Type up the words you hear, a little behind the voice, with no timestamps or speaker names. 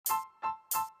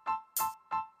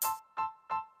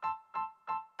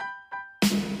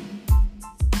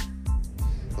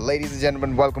Ladies and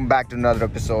gentlemen, welcome back to another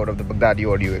episode of the Baghdadi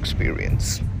Audio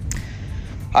Experience.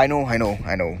 I know.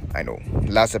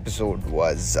 Last episode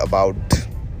was about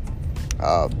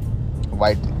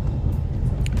white.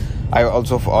 I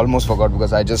also almost forgot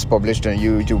because I just published a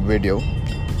YouTube video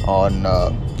on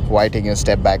why taking a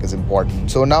step back is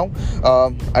important. So now,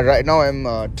 right now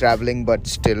I'm traveling, but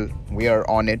still we are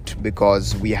on it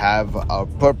because we have our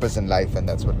purpose in life, and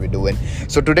that's what we're doing.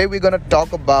 So today we're gonna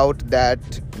talk about that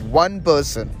one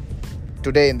person.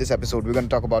 Today in this episode, we're gonna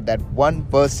talk about that one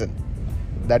person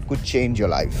that could change your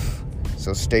life.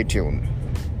 So stay tuned.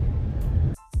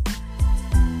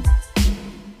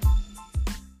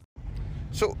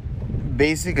 So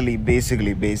basically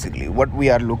what we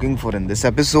are looking for in this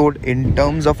episode in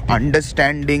terms of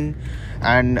understanding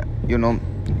and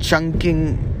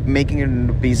chunking, making it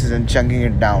into pieces and chunking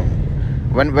it down.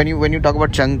 When you talk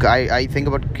about chunk, I think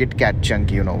about Kit Kat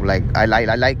chunk. Like I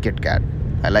like Kit Kat.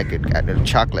 I like Kit Kat.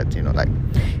 Chocolate, like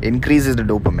increases the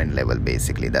dopamine level.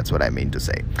 Basically, that's what I mean to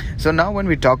say. So now when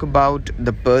we talk about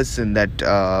the person that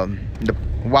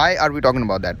why are we talking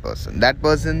about that person? That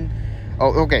person.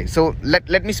 Oh, okay. So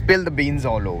let me spill the beans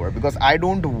all over because I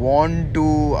don't want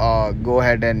to go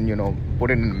ahead and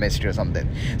put it in a mystery or something.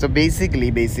 So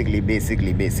basically, this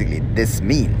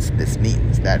means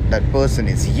that person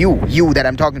is you that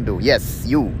I'm talking to. Yes,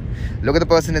 you. Look at the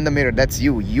person in the mirror. That's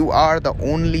you. You are the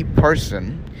only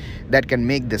person that can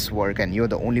make this work, and you're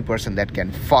the only person that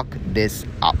can fuck this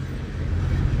up.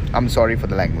 I'm sorry for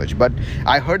the language, but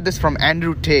I heard this from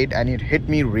Andrew Tate, and it hit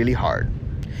me really hard.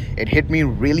 It hit me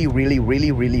really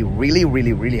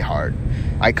hard.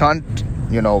 I can't,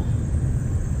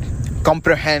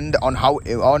 comprehend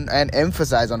and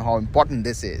emphasize on how important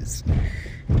this is.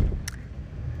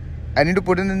 I need to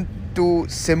put it into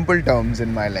simple terms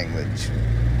in my language.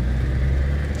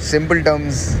 Simple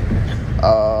terms.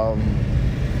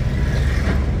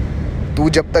 तू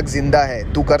जब तक जिंदा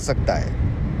है तू कर सकता है.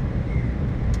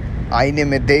 आईने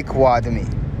में देख वो आदमी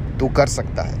तू कर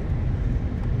सकता है.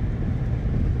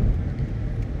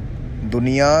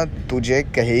 दुनिया तुझे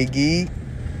कहेगी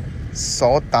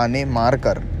 100 ताने मार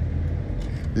कर,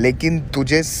 लेकिन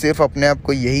तुझे सिर्फ अपने आप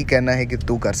को यही कहना है कि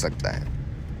तू कर सकता है.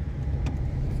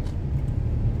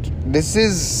 This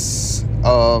is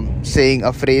saying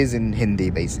a phrase in Hindi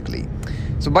basically.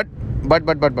 So but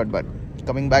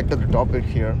coming back to the topic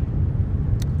here,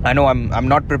 I know I'm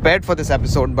not prepared for this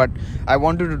episode, but I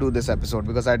wanted to do this episode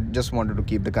because I just wanted to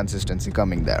keep the consistency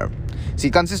coming there. See,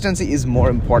 consistency is more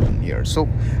important here. So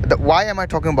why am I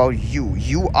talking about you?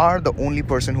 You are the only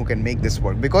person who can make this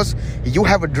work because you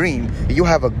have a dream, you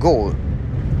have a goal,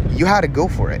 you had to go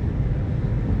for it.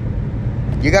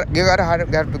 You gotta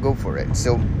have to go for it.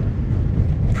 So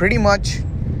pretty much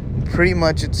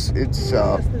it's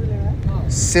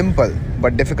simple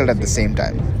but difficult at the same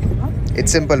time.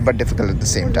 It's simple but difficult at the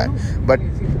same time. But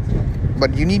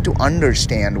you need to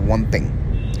understand one thing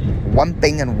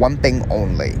and one thing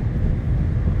only.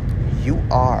 You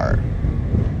are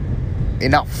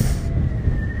enough.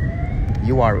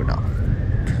 You are enough.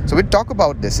 So we talk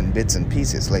about this in bits and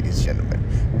pieces, ladies and gentlemen.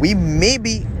 We may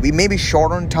be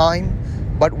short on time,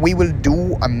 but we will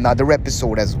do another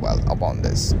episode as well upon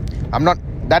this.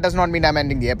 That does not mean I'm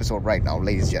ending the episode right now,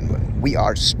 ladies and gentlemen. We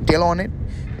are still on it.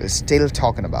 We're still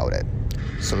talking about it.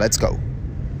 So let's go.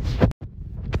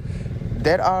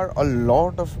 There are a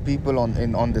lot of people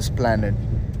on this planet.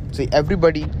 See, every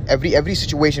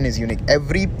situation is unique.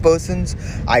 Every person's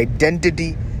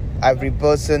identity, every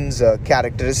person's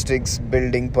characteristics,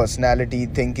 building, personality,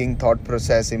 thinking, thought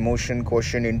process, emotion,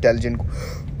 quotient, intelligent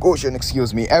quotient,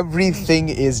 everything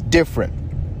is different.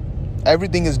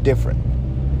 Everything is different.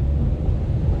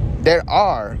 There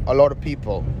are a lot of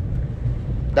people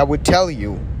that would tell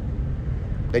you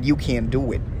that you can't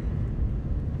do it.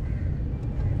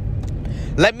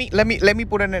 Let me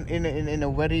put it in a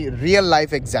very real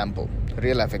life example.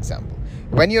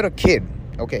 When you're a kid,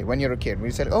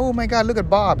 we say, oh my God, look at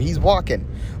Bob, he's walking.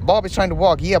 Bob is trying to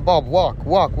walk. Yeah, Bob, walk.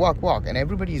 And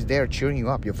everybody is there cheering you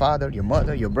up. Your father, your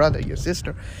mother, your brother, your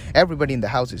sister. Everybody in the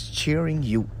house is cheering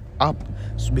you up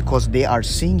because they are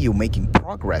seeing you making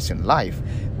progress in life.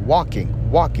 Walking.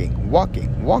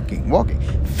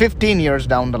 15 years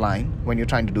down the line, when you're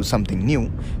trying to do something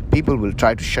new, people will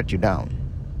try to shut you down.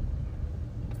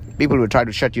 People will try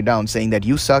to shut you down, saying that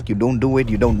you suck, you don't do it,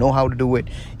 you don't know how to do it,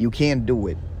 you can't do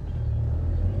it.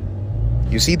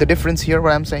 You see the difference here,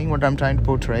 what I'm saying, what I'm trying to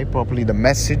portray properly? The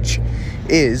message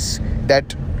is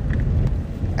that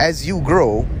as you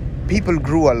grow, people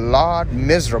grew a lot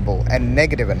miserable and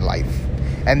negative in life.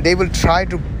 And they will try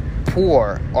to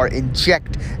pour or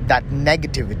inject that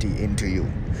negativity into you.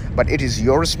 But it is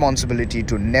your responsibility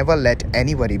to never let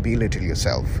anybody belittle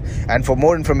yourself. And for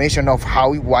more information of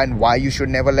how, why, and why you should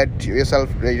never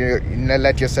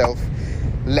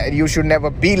you should never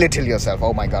belittle yourself.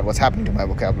 Oh my God, what's happening to my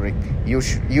vocabulary? You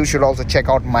should also check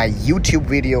out my YouTube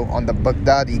video on the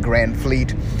Baghdadi Grand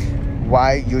Fleet.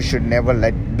 Why you should never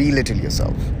belittle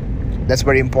yourself. That's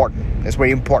very important. That's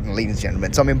very important, ladies and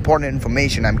gentlemen. Some important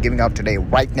information I'm giving out today,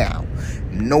 right now.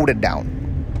 Note it down.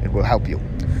 It will help you.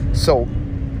 So,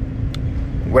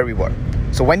 where we were.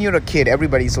 So when you're a kid,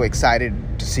 everybody's so excited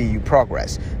to see you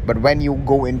progress. But when you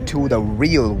go into the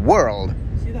real world,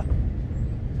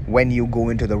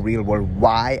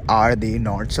 why are they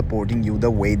not supporting you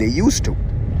the way they used to?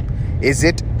 Is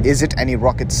it any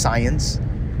rocket science?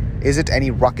 Is it any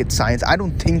rocket science? I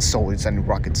don't think so. It's any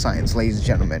rocket science, ladies and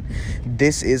gentlemen.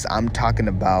 I'm talking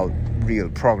about real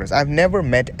progress. I've never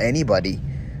met anybody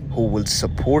who will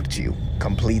support you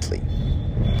completely.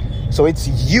 So it's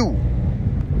you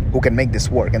who can make this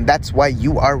work. And that's why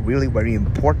you are really very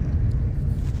important.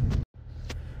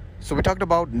 So we talked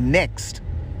about next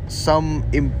some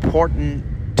important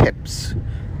tips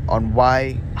on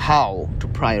how to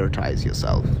prioritize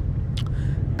yourself.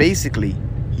 Basically,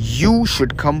 you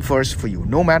should come first for you,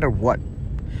 no matter what.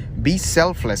 Be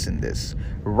selfless in this.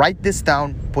 Write this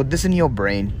down, put this in your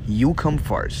brain. You come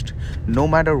first, no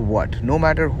matter what, no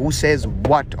matter who says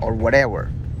what or whatever.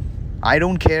 I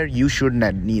don't care, you should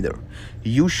not neither.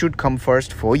 You should come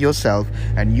first for yourself,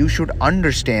 and you should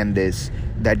understand this,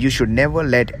 that you should never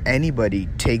let anybody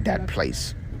take that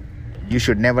place. You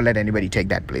should never let anybody take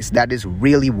that place. That is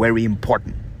really very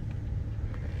important.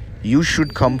 You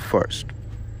should come first.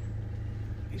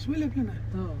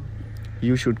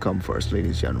 You should come first,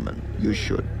 ladies and gentlemen. You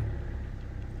should.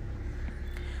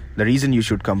 The reason you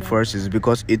should come first is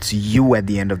because it's you at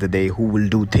the end of the day who will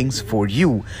do things for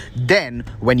you. Then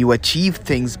when you achieve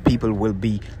things, people will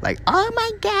be like, oh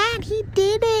my God, he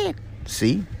did it.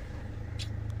 See?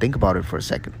 Think about it for a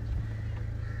second.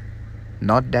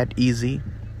 Not that easy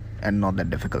and not that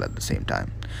difficult at the same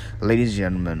time. Ladies and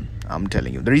gentlemen, I'm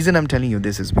telling you. The reason I'm telling you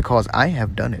this is because I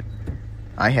have done it.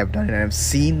 And I've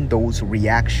seen those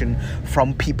reactions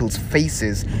from people's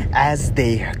faces as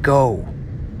they go.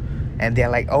 And they're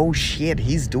like, oh shit,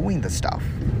 he's doing the stuff.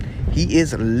 He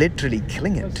is literally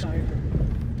killing it.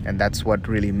 And that's what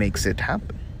really makes it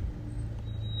happen.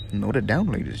 Note it down,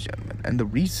 ladies and gentlemen. And the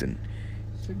reason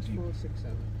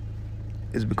 6467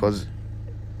 is because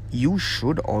you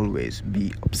should always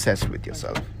be obsessed with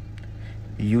yourself.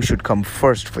 You should come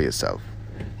first for yourself.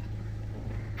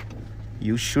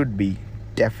 You should be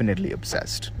definitely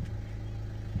obsessed.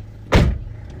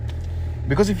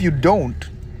 Because if you don't,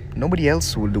 nobody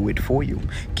else will do it for you.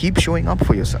 Keep showing up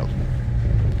for yourself.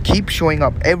 Keep showing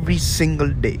up every single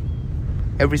day.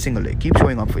 Every single day. Keep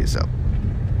showing up for yourself.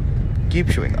 Keep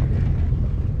showing up.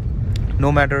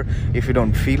 No matter if you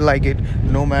don't feel like it.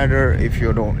 No matter if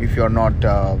you're not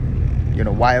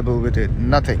viable with it.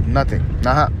 Nothing.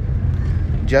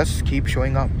 Just keep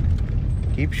showing up.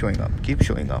 Keep showing up. Keep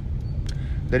showing up.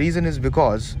 The reason is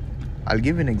because, I'll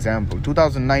give you an example.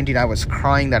 2019, I was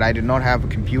crying that I did not have a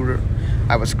computer.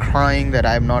 I was crying that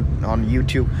I'm not on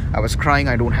YouTube. I was crying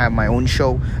I don't have my own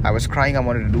show. I was crying I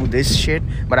wanted to do this shit,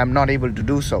 but I'm not able to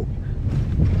do so.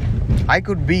 I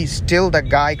could be still that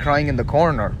guy crying in the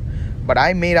corner, but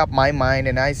I made up my mind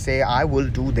and I say I will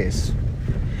do this.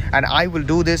 And I will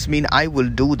do this mean I will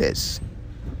do this.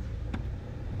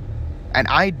 And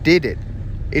I did it.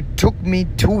 It took me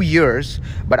 2 years,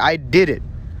 but I did it.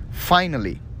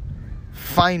 Finally,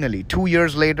 2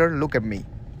 years later, look at me.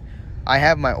 I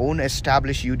have my own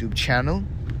established YouTube channel.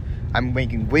 I'm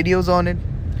making videos on it.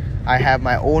 I have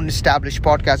my own established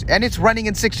podcast, and it's running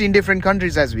in 16 different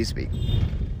countries as we speak.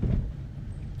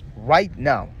 Right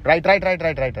now. Right,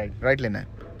 Lena.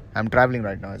 I'm traveling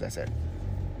right now, as I said.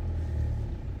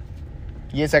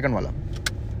 Ye second wala.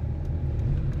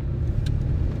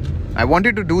 I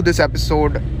wanted to do this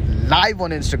episode live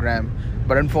on Instagram,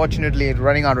 but unfortunately it's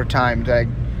running out of time. Like,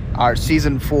 our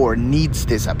season 4 needs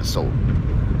this episode.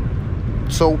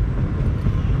 So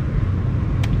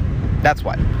that's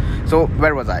why. So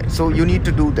where was I? So you need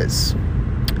to do this.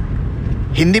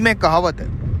 Hindi में कहावत है,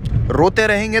 रोते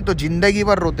रहेंगे तो जिंदगी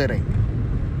भर रोते रहेंगे.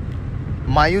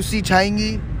 मायूसी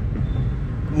छाएंगी,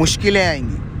 मुश्किलें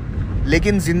आएंगी,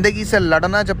 लेकिन जिंदगी से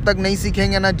लड़ना जब तक नहीं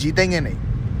सीखेंगे ना, जीतेंगे नहीं.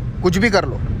 कुछ भी कर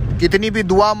लो, कितनी भी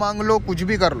दुआ मांग लो, कुछ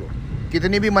भी कर लो,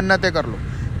 कितनी भी मन्नतें कर लो,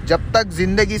 जब तक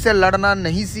जिंदगी से लड़ना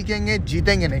नहीं सीखेंगे,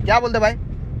 जीतेंगे नहीं. क्या बोलते भाई?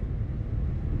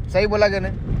 सही बोला क्या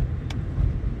नहीं?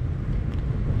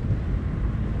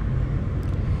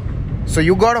 So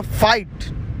you gotta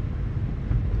fight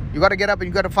You got to get up and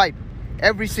you got to fight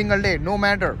every single day, no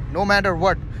matter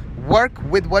what. Work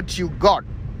with what you got.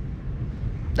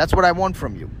 That's what I want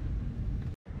from you.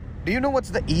 Do you know what's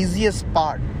the easiest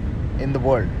part in the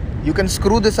world? You can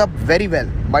screw this up very well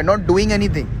by not doing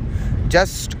anything.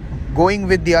 Just going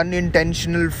with the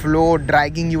unintentional flow,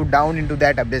 dragging you down into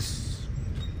that abyss,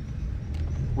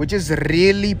 which is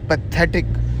really pathetic,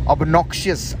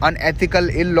 obnoxious, unethical,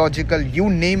 illogical, you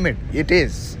name it, it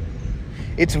is.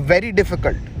 It's very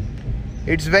difficult.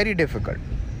 It's very difficult.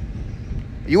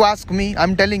 You ask me,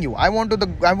 I'm telling you, I want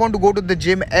to go to the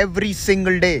gym every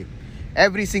single day.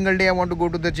 Every single day I want to go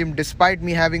to the gym, despite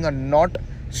me having a not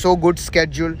so good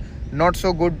schedule, not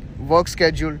so good work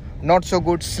schedule, not so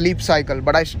good sleep cycle,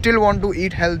 but I still want to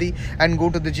eat healthy and go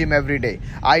to the gym every day.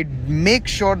 I make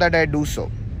sure that I do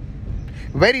so.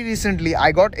 Very recently,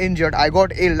 I got injured, I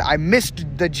got ill, I missed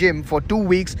the gym for 2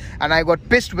 weeks and I got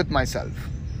pissed with myself.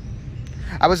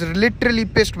 I was literally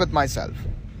pissed with myself.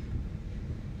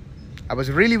 I was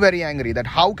really very angry that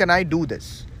how can I do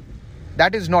this?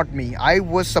 That is not me. I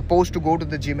was supposed to go to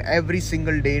the gym every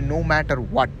single day, no matter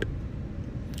what.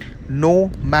 No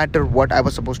matter what, I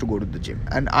was supposed to go to the gym.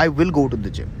 And I will go to the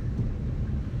gym.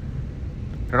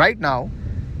 Right now,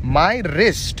 my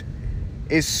wrist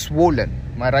is swollen.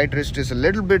 My right wrist is a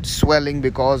little bit swelling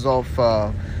because of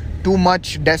too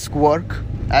much desk work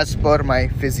as per my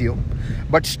physio.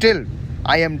 But still,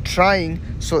 I am trying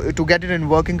to get it in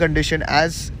working condition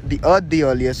as the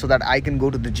earliest so that I can go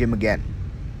to the gym again.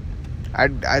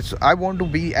 I want to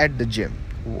be at the gym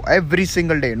every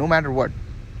single day, no matter what.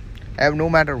 No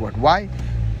matter what. Why?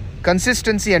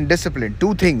 Consistency and discipline.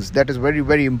 Two things that is very,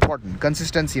 very important.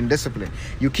 Consistency and discipline.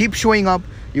 You keep showing up,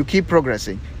 you keep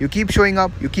progressing. You keep showing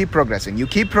up, you keep progressing. You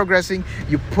keep progressing,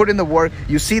 you put in the work,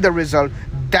 you see the result.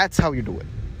 That's how you do it.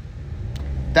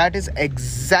 That is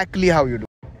exactly how you do it.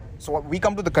 So we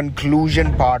come to the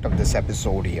conclusion part of this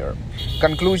episode here.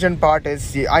 Conclusion part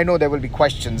is, I know there will be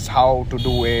questions how to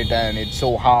do it and it's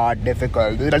so hard,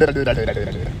 difficult,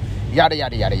 yada,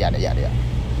 yada, yada, yada, yada.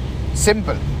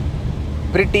 Simple.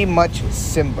 Pretty much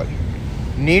simple.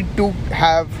 Need to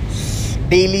have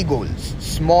daily goals,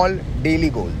 small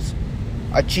daily goals,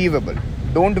 achievable.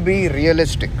 Don't be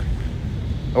realistic.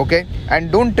 Okay?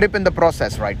 And don't trip in the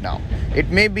process right now. It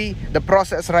may be the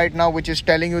process right now which is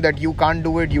telling you that you can't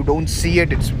do it, you don't see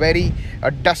it, it's very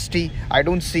dusty, I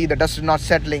don't see, the dust is not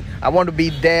settling, I want to be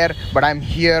there, but I'm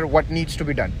here, what needs to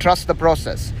be done? Trust the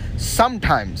process.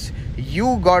 Sometimes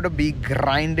you gotta be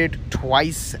grinded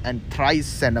twice and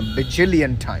thrice and a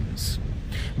bajillion times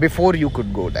before you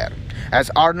could go there. As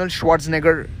Arnold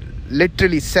Schwarzenegger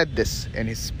literally said this in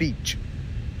his speech,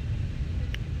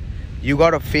 you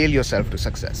gotta fail yourself to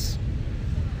success.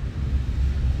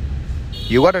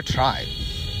 You gotta try.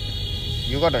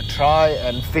 You gotta try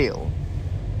and fail.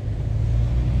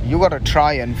 You gotta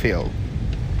try and fail.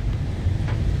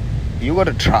 You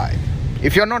gotta try.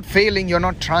 If you're not failing, you're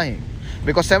not trying.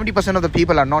 Because 70% of the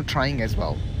people are not trying as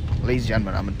well. Ladies and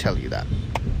gentlemen, I'm gonna tell you that.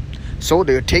 So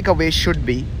the takeaway should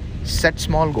be, set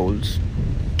small goals.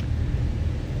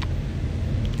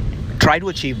 Try to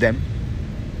achieve them.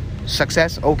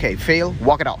 Success, okay. Fail,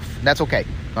 walk it off. That's okay.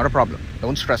 Not a problem.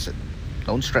 Don't stress it.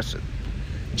 Don't stress it.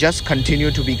 Just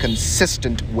continue to be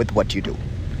consistent with what you do.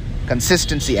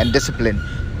 Consistency and discipline,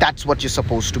 that's what you're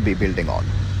supposed to be building on.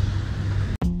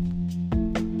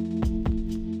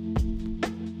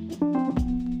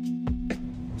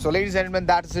 So ladies and gentlemen,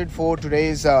 that's it for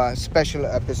today's special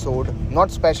episode.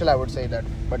 Not special, I would say that,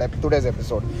 but today's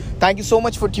episode. Thank you so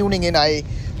much for tuning in. I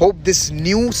hope this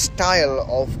new style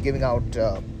of giving out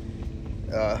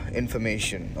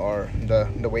information, or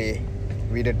the way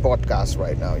we did podcasts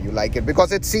right now, you like it,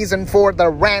 because it's season 4, the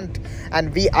rant,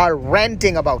 and we are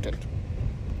ranting about it.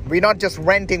 We're not just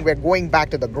ranting, we're going back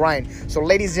to the grind. So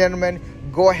ladies and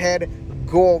gentlemen, go ahead,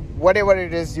 go whatever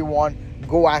it is you want,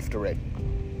 go after it.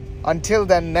 Until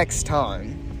then, next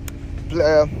time,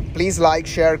 please like,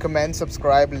 share, comment,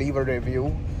 subscribe, leave a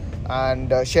review,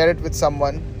 and share it with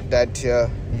someone that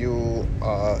you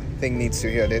think needs to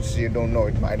hear this. You don't know,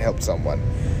 it might help someone.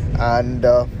 And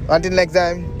until next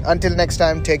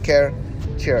time, take care.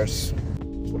 Cheers.